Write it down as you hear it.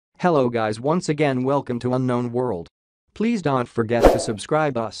Hello guys, once again welcome to Unknown World. Please don't forget to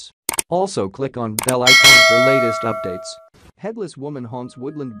subscribe us. Also click on bell icon for latest updates. Headless woman haunts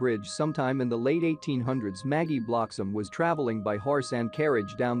Woodland Bridge. Sometime in the late 1800s, Maggie Bloxham was traveling by horse and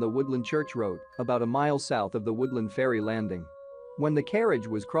carriage down the Woodland Church Road, about a mile south of the Woodland Ferry Landing. When the carriage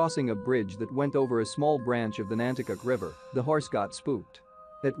was crossing a bridge that went over a small branch of the Nanticoke River, the horse got spooked.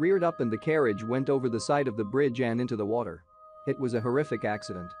 It reared up and the carriage went over the side of the bridge and into the water. It was a horrific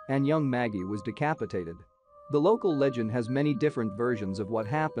accident, and young Maggie was decapitated. The local legend has many different versions of what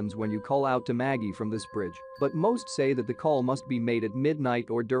happens when you call out to Maggie from this bridge, but most say that the call must be made at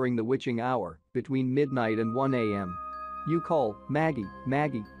midnight or during the witching hour, between midnight and 1 a.m. You call, "Maggie,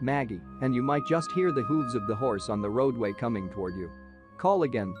 Maggie, Maggie," and you might just hear the hooves of the horse on the roadway coming toward you. Call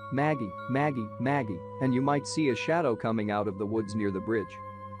again, "Maggie, Maggie, Maggie," and you might see a shadow coming out of the woods near the bridge.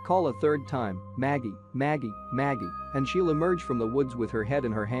 Call a third time, "Maggie, Maggie, Maggie," and she'll emerge from the woods with her head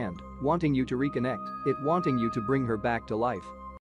in her hand, wanting you to reconnect, wanting you to bring her back to life.